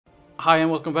Hi and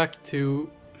welcome back to...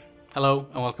 Hello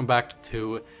and welcome back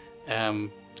to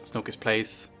Snokus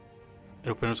Plays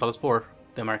Europa Universalis 4,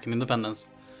 the American Independence.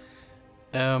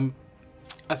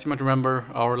 As you might remember,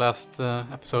 our last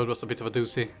episode was a bit of a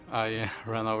doozy. I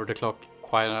ran over the clock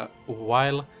quite a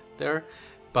while there,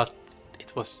 but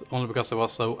it was only because I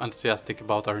was so enthusiastic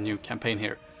about our new campaign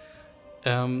here.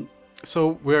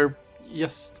 So we're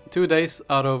just 2 days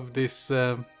out of this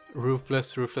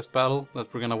ruthless battle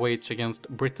that we're gonna wage against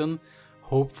Britain.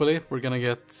 Hopefully we're gonna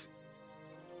get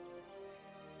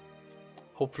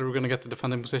the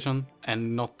defending position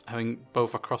and not having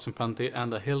both a crossing penalty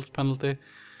and a hills penalty.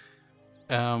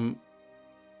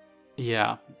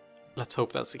 Yeah, let's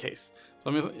hope that's the case. So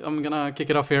I'm gonna kick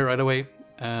it off here right away,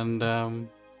 and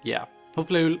yeah,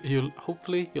 hopefully you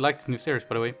liked the new series.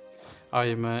 By the way,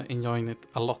 I'm enjoying it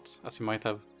a lot, as you might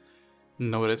have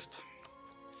noticed.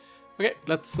 Okay,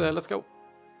 let's go.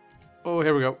 Oh,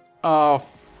 here we go. Oh,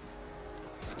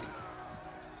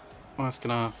 I'm just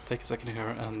gonna take a second here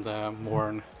and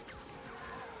mourn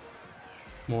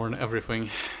everything.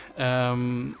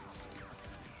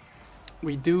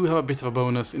 We do have a bit of a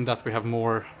bonus in that we have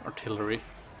more artillery,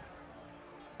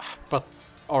 but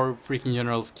our freaking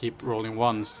generals keep rolling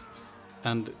ones,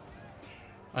 and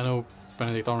I know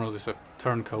Benedict Arnold is a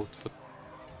turncoat, but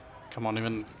come on,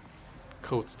 even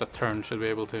coats that turn should be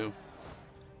able to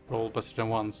roll better than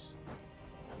ones.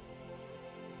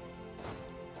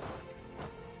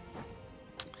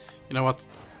 You know what?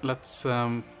 Let's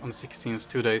on the 16th,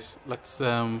 2 days. Let's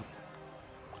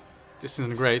this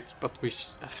isn't great, but we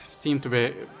seem to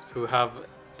have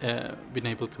been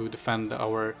able to defend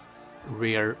our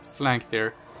rear flank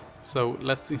there. So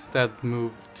let's instead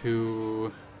move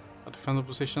to a defender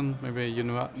position. Maybe you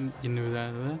knew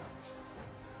that.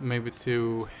 Maybe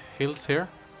to hills here.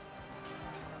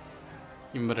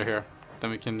 Even better here.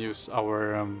 Then we can use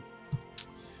our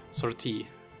sortie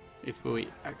if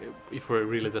we're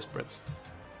really desperate.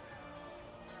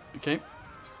 Okay,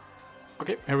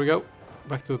 here we go.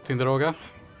 Back to Tinderoga.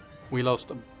 We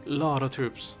lost a lot of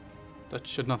troops. That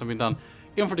should not have been done.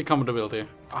 Even for the combat ability.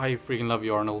 I freaking love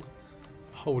you, Arnold.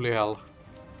 Holy hell.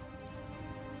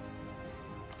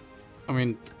 I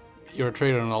mean, you're a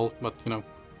traitor and all, but you know,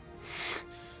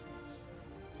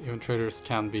 even traitors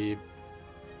can be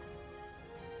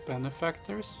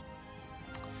benefactors.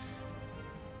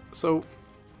 So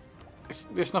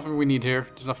there's nothing we need here.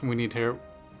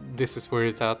 This is where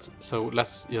it's at. So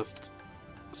let's just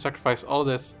sacrifice all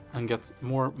this and get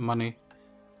more money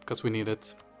because we need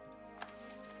it.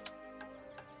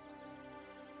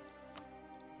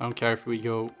 I don't care if we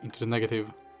go into the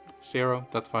 -0,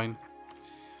 that's fine.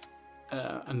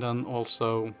 And then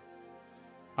also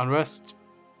unrest,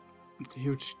 it's a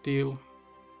huge deal.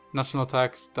 National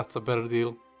attacks, that's a better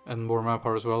deal, and more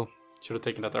manpower as well. Should have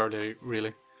taken that earlier,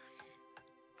 really.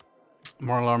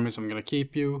 Moral armies, I'm gonna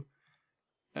keep you.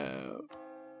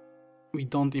 We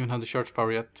don't even have the church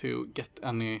power yet to get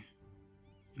any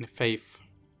faith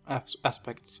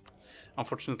aspects,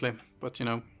 unfortunately. But you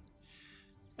know,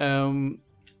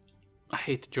 I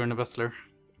hate during the Bachelor,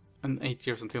 and 8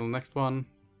 years until the next one.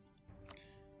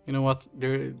 You know what?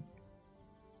 We're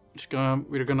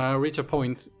gonna reach a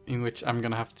point in which I'm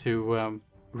gonna have to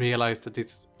realize that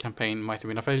this campaign might have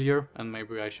been a failure, and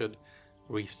maybe I should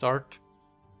restart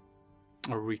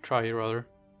or retry rather.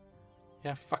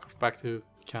 Yeah, fuck off back to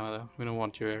Canada. We don't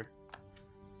want you here.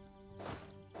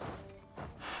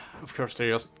 Of course, they're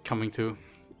just coming to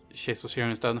chase us here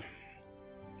instead.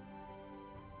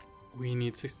 We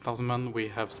need 60,000 men. We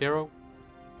have 0.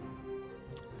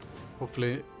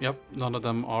 Hopefully, yep, none of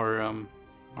them are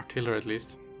artillery at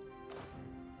least.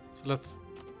 So let's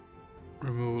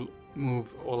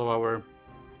move all of our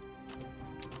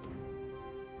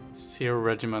 0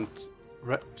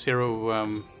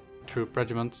 troop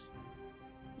regiments.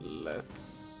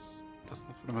 That's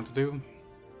not what I meant to do.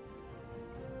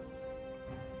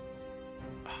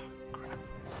 Oh, crap.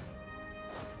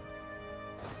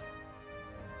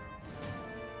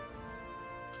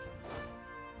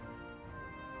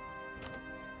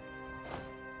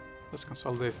 Let's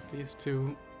consolidate these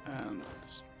two, and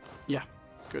yeah,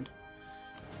 good.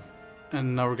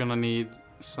 And now we're gonna need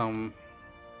some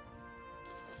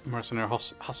mercenary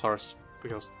hussars,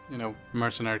 because you know,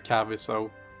 mercenary cav is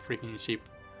so freaking cheap.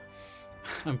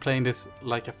 I'm playing this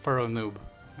like a thorough noob,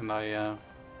 and I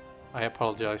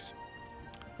apologize.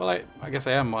 Well, I guess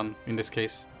I am one in this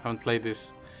case. I haven't played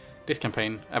this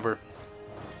campaign ever.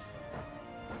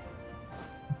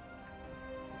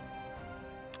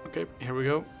 Okay, here we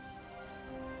go.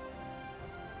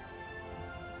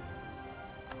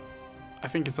 I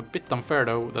think it's a bit unfair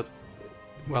though that,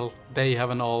 well, they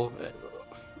have a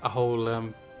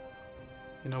whole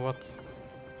You know what?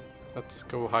 Let's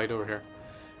go hide over here.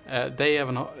 They have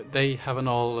an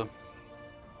all.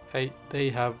 Hey, they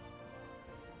have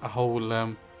a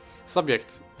whole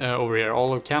subject over here,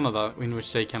 all of Canada, in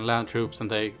which they can land troops, and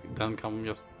they then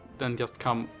just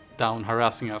come down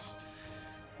harassing us,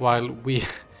 while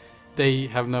they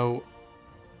have no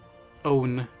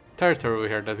own territory over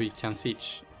here that we can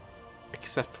siege,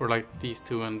 except for like these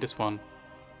two and this one.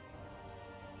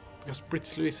 Because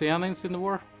British Louisiana is in the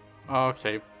war?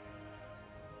 Okay.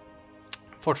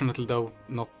 Fortunately though,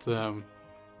 not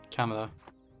Canada.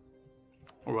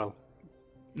 Or well,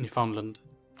 Newfoundland.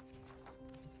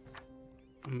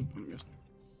 I'm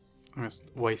just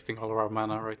wasting all of our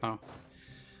mana right now.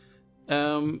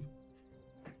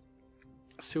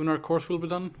 Soon our course will be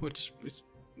done, which is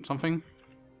something.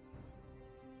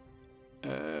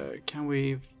 Can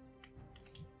we...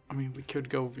 I mean, we could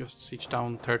go just siege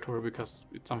down territory because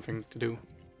it's something to do.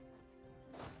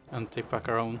 And take back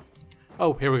our own.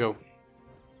 Oh, here we go.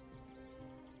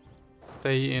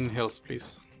 Stay in hills,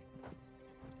 please.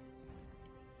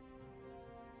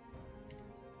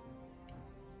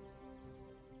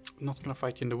 Not gonna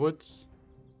fight you in the woods.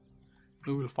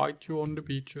 We will fight you on the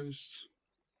beaches,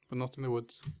 but not in the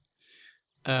woods.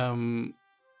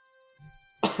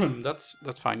 That's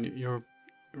fine. You're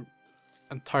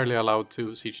entirely allowed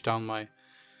to siege down my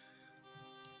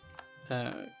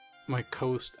my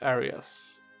coast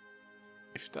areas,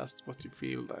 if that's what you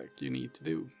feel like you need to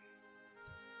do.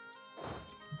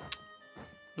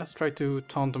 Let's try to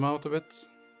taunt them out a bit.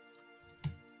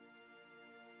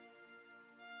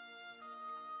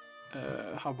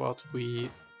 How about we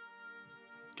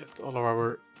get all of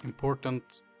our important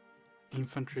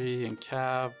infantry and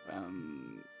cav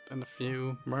and a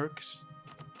few mercs.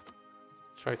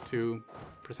 Try to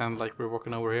pretend like we're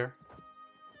walking over here.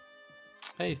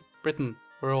 Hey, Britain,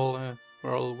 we're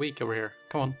all weak over here.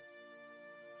 Come on.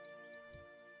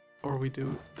 Or we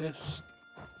do this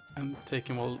and take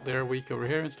them all their weak over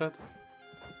here instead.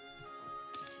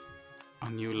 A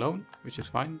new loan, which is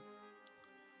fine.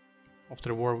 After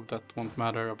the war, that won't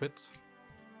matter a bit.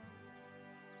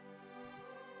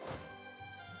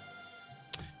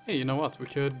 Hey, you know what? We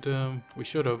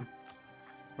should have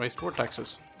raised war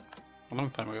taxes a long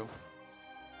time ago.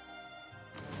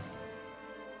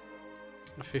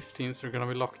 The 15s are gonna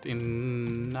be locked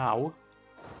in now,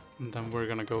 and then we're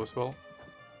gonna go as well.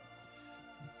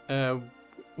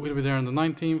 We'll be there on the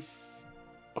 19th.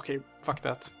 Okay, fuck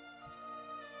that.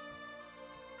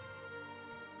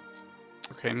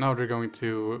 Okay, now they're going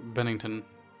to Bennington,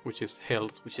 which is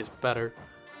hills, which is better.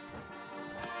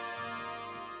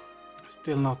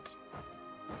 Still not...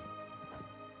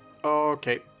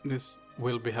 Okay, this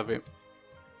will be heavy.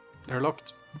 They're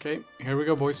locked. Okay, here we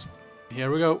go, boys. Here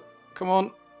we go. Come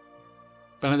on.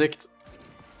 Benedict.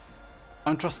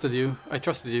 I trusted you. I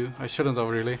shouldn't have,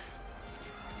 really.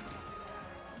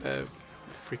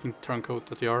 Freaking turncoat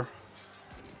that you are.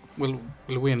 We'll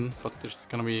win, but there's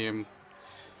gonna be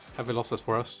heavy losses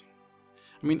for us.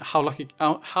 I mean,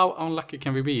 how unlucky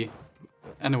can we be?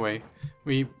 Anyway,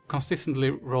 we consistently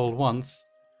roll once.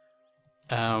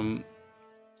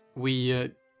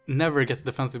 We never get a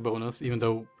defensive bonus, even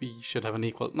though we should have an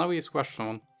equal. Now we squashed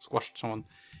someone,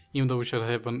 even though we should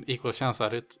have an equal chance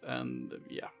at it. And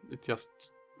yeah, it just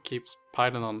keeps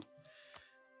piling on.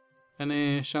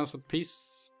 Any chance at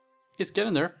peace? It's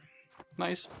getting there.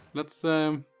 Nice. Let's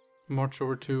march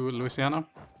over to Louisiana.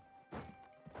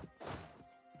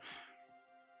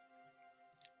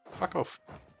 Fuck off.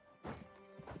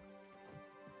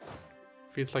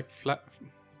 Feels like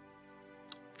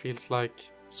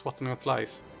swatting at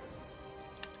flies.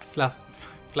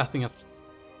 Flatting at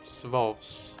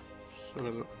swabs.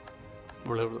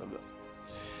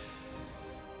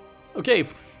 Okay.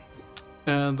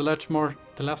 The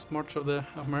last march of the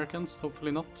Americans.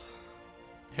 Hopefully not.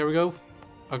 Here we go.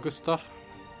 Augusta.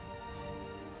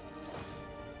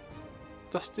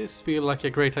 Does this feel like a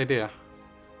great idea?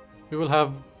 We will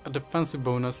have a defensive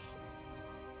bonus,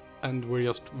 and we're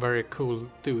just very cool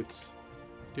dudes.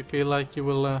 Do you feel like you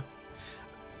will...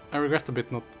 I regret a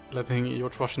bit not letting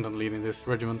George Washington lead in this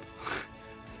regiment.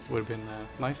 Would have been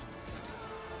nice.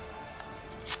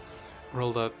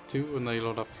 Rolled a 2 and they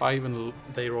rolled a 5 and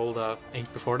they rolled a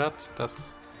 8 before that.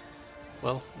 That's...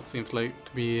 well, it seems like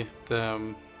to be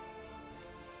the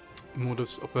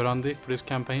modus operandi for this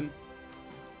campaign.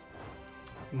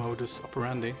 Modus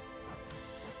operandi.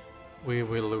 We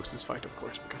will lose this fight, of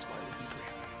course, because why wouldn't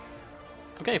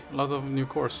we? Okay, a lot of new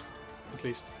cores, at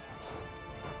least.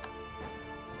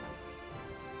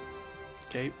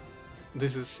 Okay,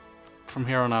 this is, from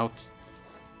here on out,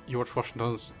 George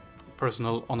Washington's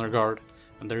personal honor guard,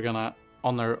 and they're gonna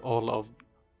honor all of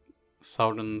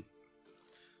southern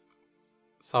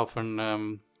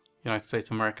United States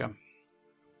of America.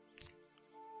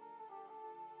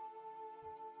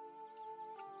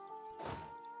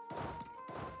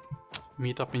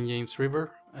 Meet up in James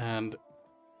River and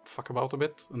fuck about a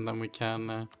bit, and then we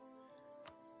can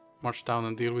march down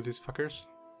and deal with these fuckers.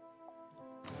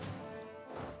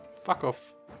 Fuck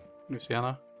off,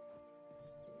 Louisiana.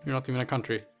 You're not even a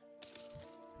country.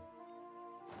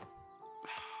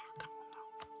 Come on now.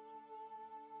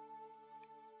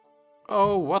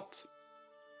 Oh, what?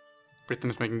 Britain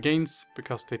is making gains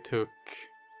because they took,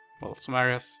 well, some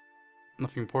areas.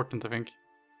 Nothing important, I think.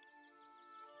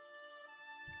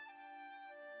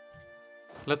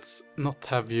 Let's not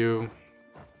have you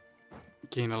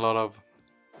gain a lot of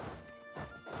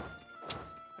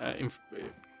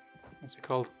what's it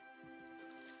called?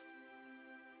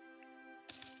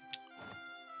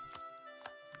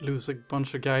 Lose a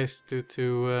bunch of guys due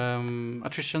to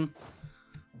attrition.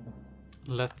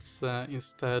 Let's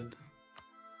instead.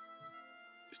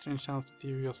 Is there any chance that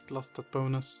you just lost that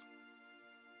bonus?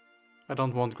 I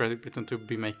don't want Great Britain to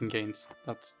be making gains.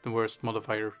 That's the worst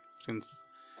modifier since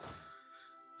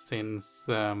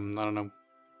I don't know.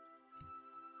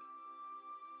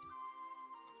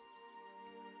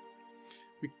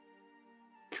 We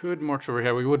could march over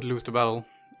here. We would lose the battle,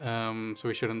 so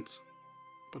we shouldn't,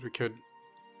 but we could.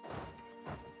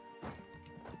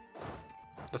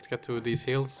 Let's get to these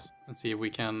hills and see if we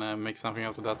can make something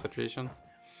out of that situation.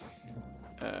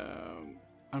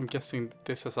 I'm guessing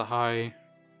this is a high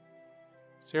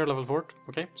 0 level fort.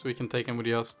 Okay, so we can take him with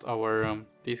just our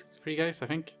these 3 guys, I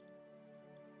think.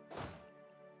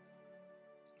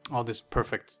 Oh, this is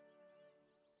perfect.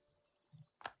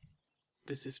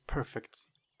 This is perfect.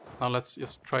 Now let's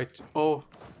just try to... Oh!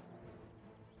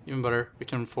 Even better, we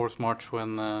can force march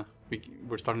when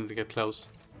we're starting to get close.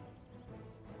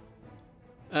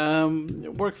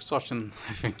 Work Sergeant,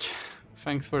 I think.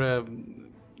 Thanks for the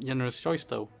generous choice,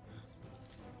 though.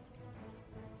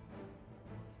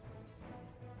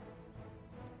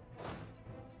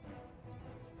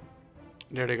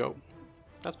 There they go.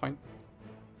 That's fine.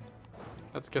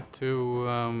 Let's get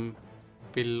to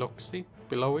Biloxi.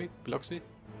 Anything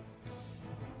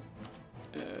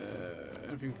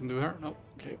we can do here? No.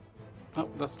 Okay. Oh,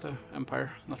 that's the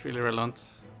Empire. Not really relevant.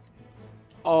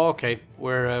 Oh, okay.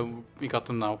 We got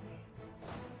them now.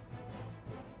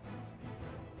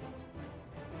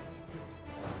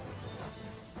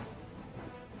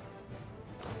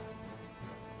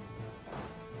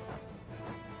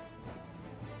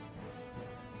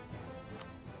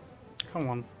 Come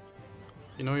on.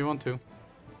 You know you want to.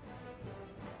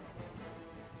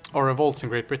 Or revolts in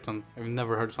Great Britain. I've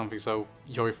never heard something so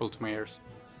joyful to my ears.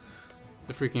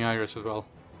 The freaking Irish as well.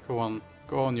 Go on,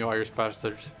 you Irish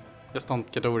bastards. Just don't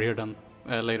get over here then,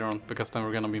 later on, because then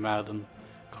we're gonna be mad and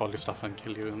call you stuff and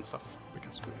kill you and stuff.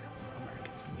 Because we're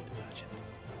Americans and we do that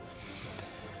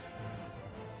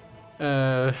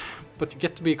shit. But you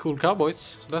get to be cool cowboys,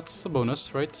 so that's a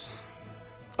bonus, right?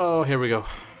 Oh, here we go.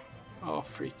 Oh,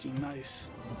 freaking nice.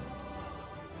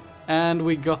 And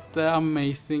we got the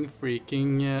amazing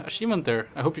freaking achievement there.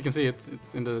 I hope you can see it.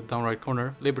 It's in the down right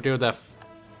corner. Liberty or death.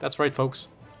 That's right, folks.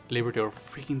 Liberty or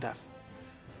freaking death.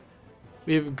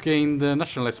 We've gained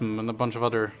nationalism and a bunch of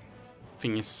other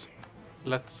thingies.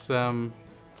 Let's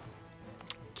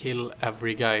kill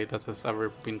every guy that has ever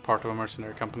been part of a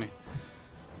mercenary company.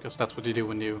 Because that's what you do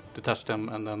when you detach them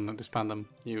and then disband them.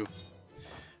 You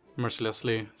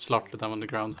mercilessly slaughter them on the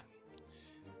ground.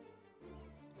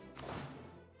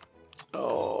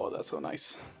 Oh, that's so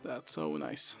nice. That's so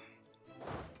nice.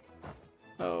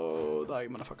 Oh, die,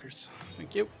 motherfuckers.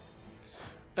 Thank you.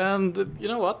 And you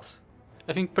know what?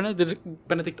 I think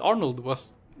Benedict Arnold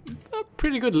was a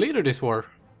pretty good leader this war.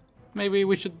 Maybe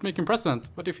we should make him president.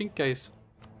 What do you think, guys?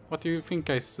 What do you think,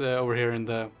 guys, over here in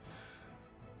the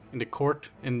court,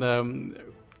 in the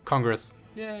Congress?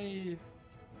 Yay!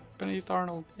 Benedict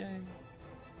Arnold, yay!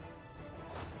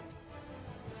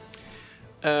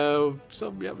 So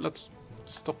yeah, let's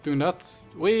stop doing that.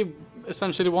 We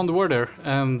essentially won the war there,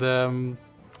 and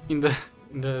in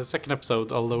the second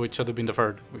episode, although it should have been the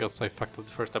third because I fucked up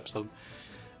the first episode.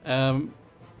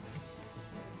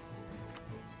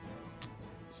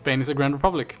 Spain is a grand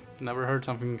republic. Never heard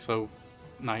something so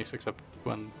nice except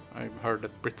when I heard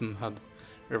that Britain had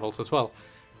revolts as well.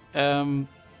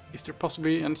 Is there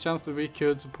possibly any chance that we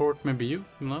could support maybe you?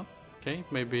 No? Okay,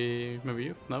 maybe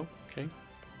you? No? Okay.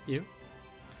 You?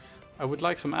 I would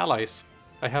like some allies.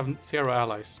 I have 0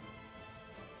 allies.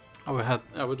 I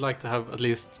would like to have at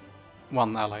least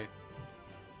 1 ally.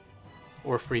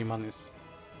 Or 3 monies.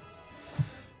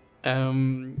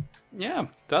 Yeah,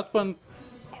 that went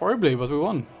horribly, but we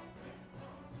won.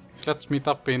 So let's meet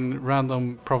up in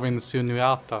random province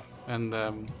Sunuata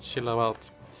and chill out.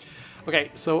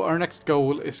 Okay, so our next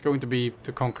goal is going to be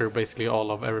to conquer basically all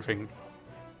of everything.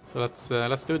 So let's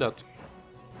do that.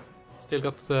 Still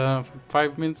got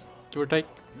 5 minutes give or take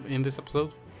in this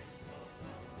episode.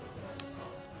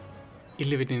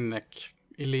 Ilinivek,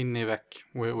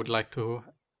 we would like to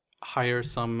hire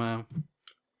some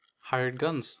hired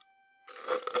guns.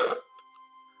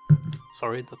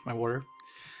 Sorry, that's my water.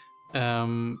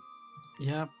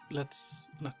 Yeah,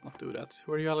 let's not do that.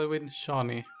 Who are you allied with?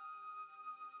 Shawnee.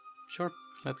 Sure,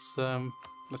 let's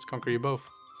conquer you both.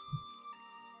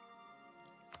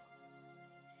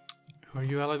 Who are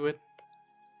you allied with?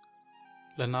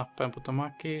 Lenapa and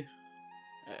Potomaki.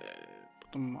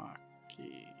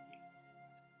 Potomaki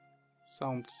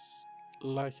sounds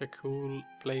like a cool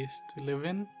place to live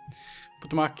in.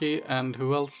 Potomaki and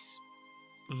who else?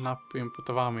 Lenape and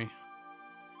Potawatomi.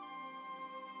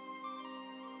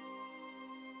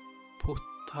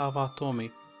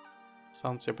 Potawatomi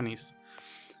sounds Japanese.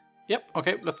 Yep.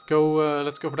 Okay. Let's go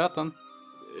for that then.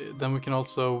 Then we can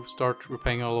also start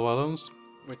repaying all of our loans,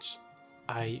 which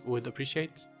I would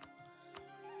appreciate.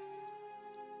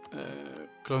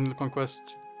 Colonial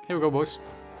conquest. Here we go, boys.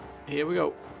 Here we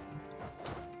go.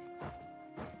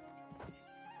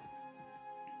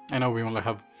 I know we only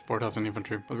have 4,000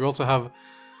 infantry, but we also have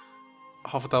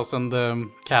 5,000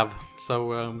 cav.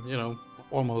 So you know,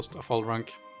 almost a full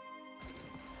rank.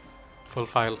 Full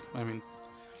file, I mean.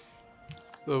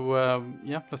 So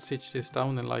yeah, let's siege this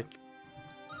down in like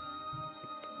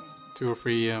 2 or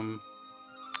 3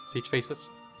 siege phases.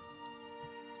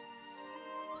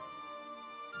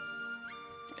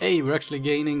 Hey, we're actually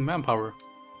gaining manpower.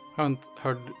 Haven't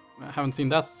seen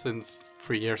that since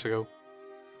 3 years ago.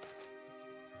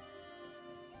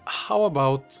 How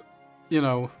about, you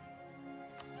know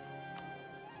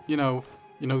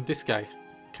this guy?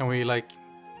 Can we like?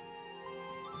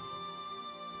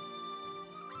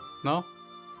 No?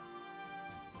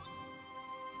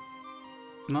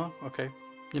 No? Okay.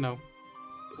 You know,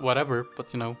 whatever,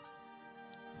 but you know.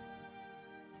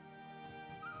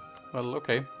 Well,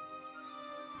 okay.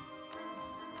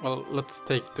 Well, let's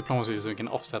take diplomacy so we can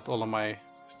offset all of my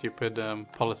stupid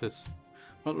policies.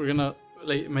 Well, we're gonna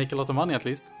make a lot of money at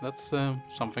least. That's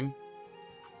something.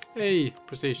 Hey,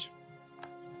 prestige.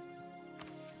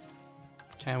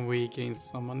 Can we gain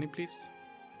some money, please?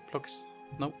 Blocks?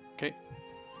 No? Okay.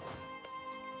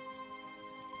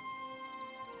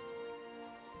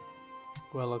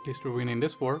 Well, at least we're winning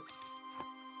this war.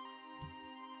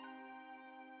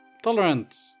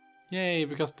 Tolerance! Yay,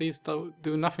 because these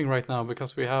do nothing right now,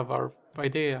 because we have our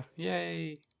idea.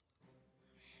 Yay!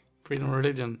 Freedom of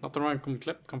religion. Not around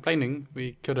complaining.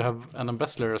 We could have an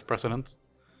ambassador as president.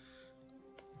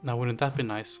 Now, wouldn't that be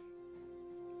nice?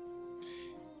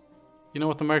 You know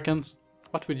what, Americans?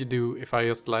 What would you do if I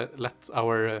just let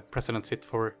our president sit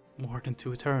for more than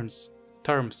 2 terms?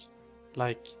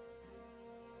 Like,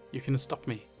 you can stop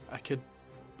me. I could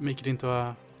make it into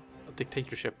a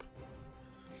dictatorship.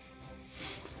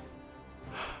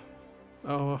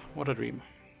 Oh, what a dream.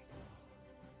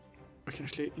 We can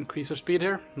actually increase our speed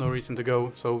here. No reason to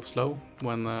go so slow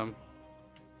when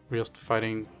we're just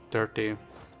fighting dirty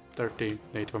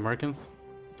Native Americans.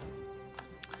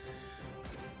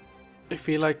 I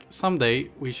feel like someday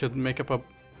we should make up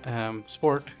a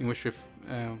sport in which we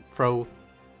throw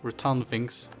return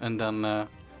things, and then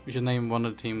we should name one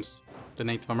of the teams the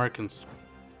Native Americans.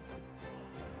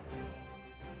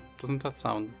 Doesn't that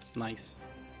sound nice?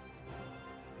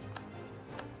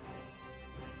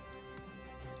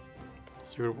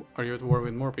 Are you at war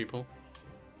with more people?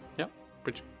 Yeah,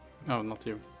 British. No, not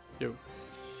you. You.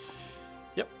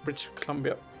 Yep, British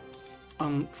Columbia.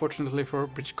 Unfortunately for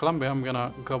British Columbia, I'm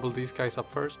gonna gobble these guys up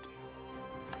first.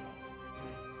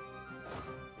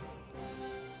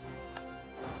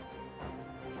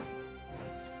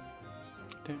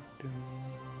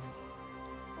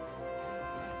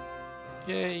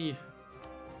 Yay!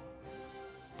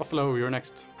 Buffalo, you're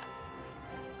next.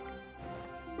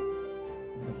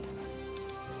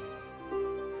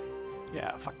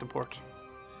 Yeah, fuck the port.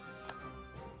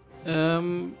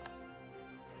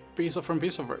 Peace offer and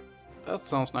peace offer. That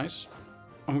sounds nice.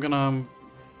 I'm gonna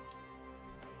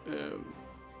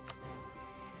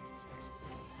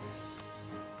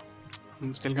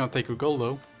I'm still gonna take your gold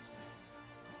though.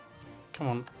 Come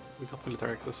on, we got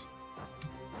military access.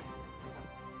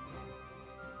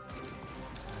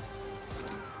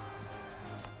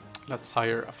 Let's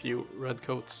hire a few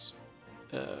redcoats.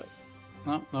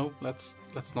 No, let's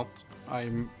not. I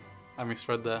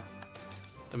misread the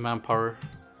manpower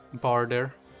bar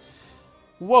there.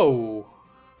 Whoa!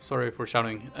 Sorry for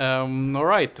shouting. All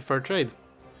right, the fair trade.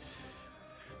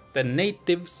 The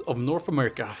natives of North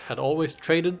America had always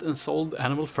traded and sold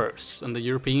animal furs, and the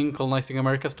European colonizing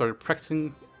America started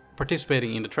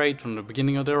participating in the trade from the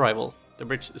beginning of their arrival. The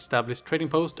British established trading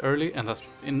posts early, and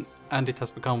it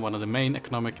has become one of the main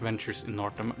economic ventures in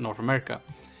North America.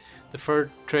 The fur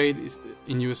trade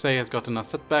in USA has gotten a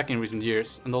setback in recent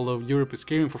years, and although Europe is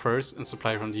screaming for furs and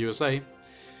supply from the USA,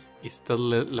 is still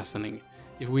lessening.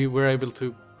 If we were able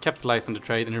to capitalize on the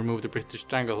trade and remove the British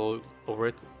stranglehold over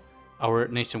it, our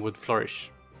nation would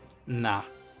flourish. Nah.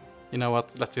 You know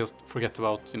what? Let's just forget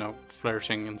about,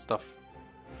 flourishing and stuff.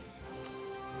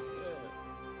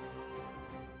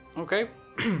 Okay.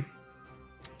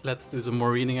 Let's do some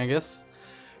more reading, I guess.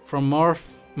 From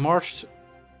March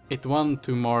 81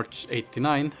 to March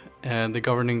 89, the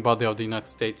governing body of the United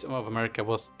States of America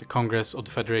was the Congress of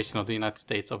the Federation of the United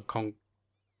States of the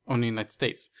United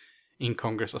States, in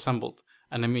Congress assembled,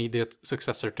 an immediate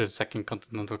successor to the Second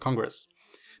Continental Congress.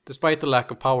 Despite the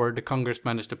lack of power, the Congress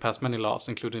managed to pass many laws,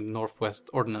 including the Northwest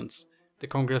Ordinance. The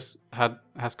Congress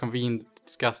has convened to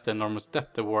discuss the enormous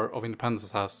debt the War of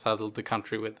Independence has saddled the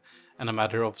country with, and a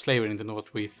matter of slavery in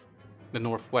the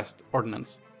Northwest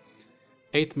Ordinance.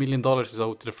 $8 million is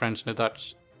owed to the French and the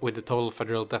Dutch, with the total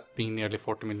federal debt being nearly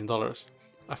 $40 million.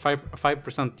 A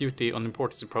 5% duty on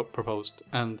imports is proposed,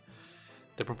 and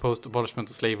the proposed abolishment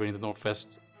of slavery in the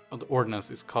Northwest of the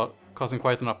Ordinance is causing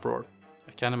quite an uproar.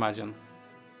 I can imagine.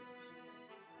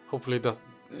 Hopefully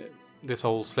this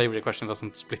whole slavery question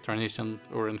doesn't split our nation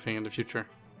or anything in the future.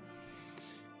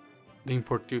 The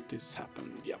import duties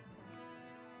happen, yeah.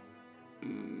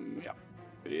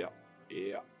 Yeah.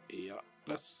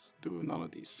 Let's do none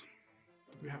of these.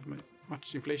 Do we have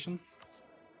much inflation?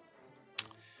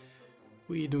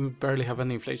 We do barely have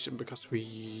any inflation because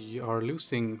we are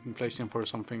losing inflation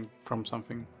from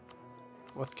something.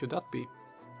 What could that be?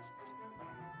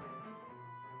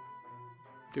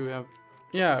 Do we have...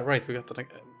 Yeah, right, we got the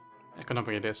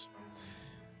economic ideas.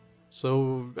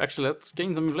 So, actually, let's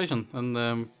gain some inflation,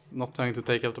 and not having to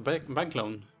take out a bank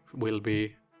loan will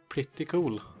be pretty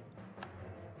cool.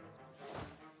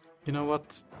 You know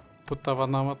what,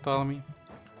 Puttavanamatalmi?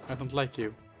 I don't like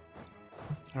you.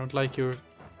 I don't like your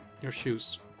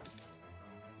shoes.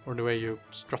 Or the way you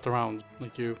strut around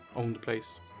like you own the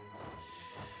place.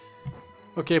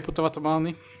 Okay,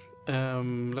 Puttavanamani.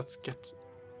 Let's get...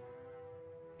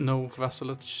 No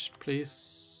vassalage,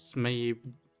 please.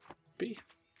 Maybe?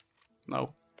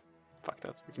 No. Fuck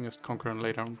that. We can just conquer them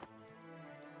later on.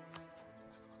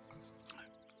 I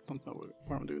don't know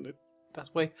where I'm doing it that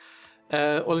way.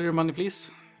 All of your money, please.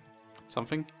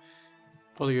 Something.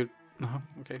 All of your... No,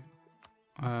 okay.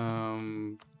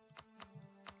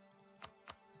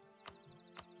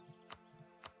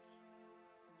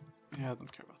 Yeah, I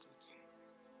don't care about that.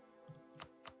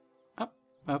 Ah,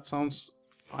 that sounds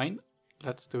fine.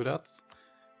 Let's do that.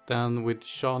 Then with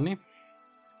Shani,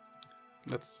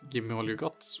 let's give me all you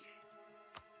got.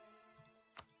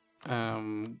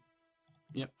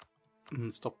 Yeah.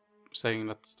 Stop saying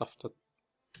that stuff that...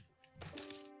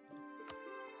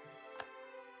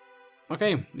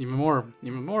 Okay, even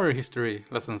more history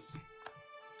lessons.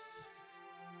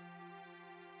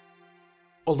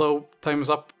 Although time is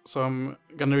up, so I'm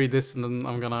gonna read this and then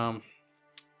I'm gonna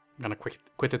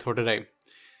quit it for today.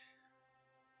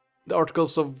 The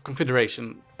Articles of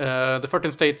Confederation. The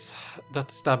 13 states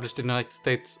that established the United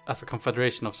States as a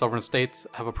confederation of sovereign states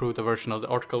have approved a version of the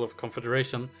Article of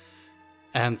Confederation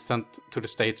and sent to the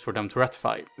states for them to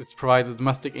ratify. It's provided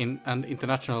domestic and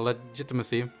international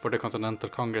legitimacy for the Continental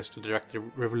Congress to direct the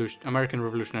American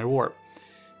Revolutionary War,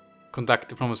 conduct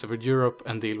diplomacy with Europe,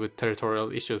 and deal with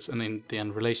territorial issues and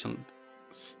Indian relations,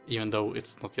 even though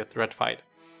it's not yet ratified.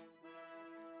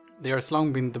 There has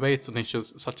long been debates on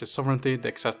issues such as sovereignty, the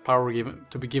exact power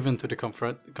to be given to the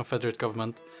Confederate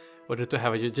government, whether to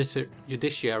have a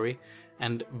judiciary,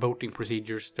 and voting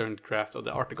procedures during the draft of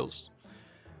the articles.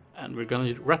 And we're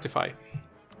gonna ratify.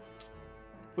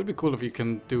 Would be cool if you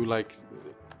can do like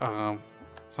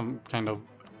some kind of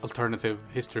alternative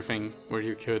history thing where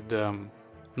you could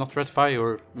not ratify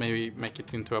or maybe make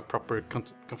it into a proper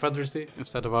confederacy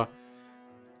instead of a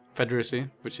federacy,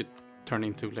 which it turned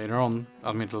into later on,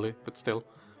 admittedly, but still.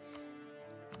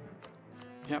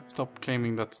 Yeah, stop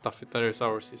claiming that stuff that is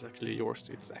ours is actually yours,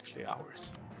 it's actually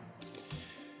ours.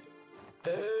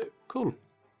 Cool.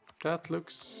 That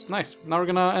looks nice. Now we're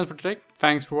gonna end for today.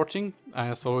 Thanks for watching.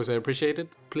 As always, I appreciate it.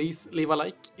 Please leave a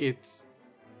like. It's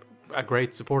a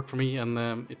great support for me, and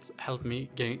it helps me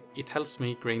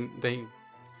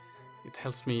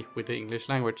with the English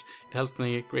language. It helps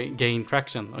me gain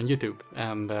traction on YouTube,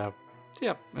 and so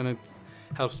yeah, and it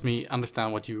helps me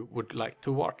understand what you would like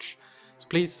to watch. So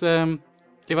please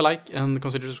leave a like and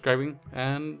consider subscribing,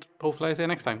 and hopefully I see you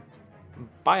next time.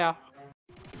 Bye!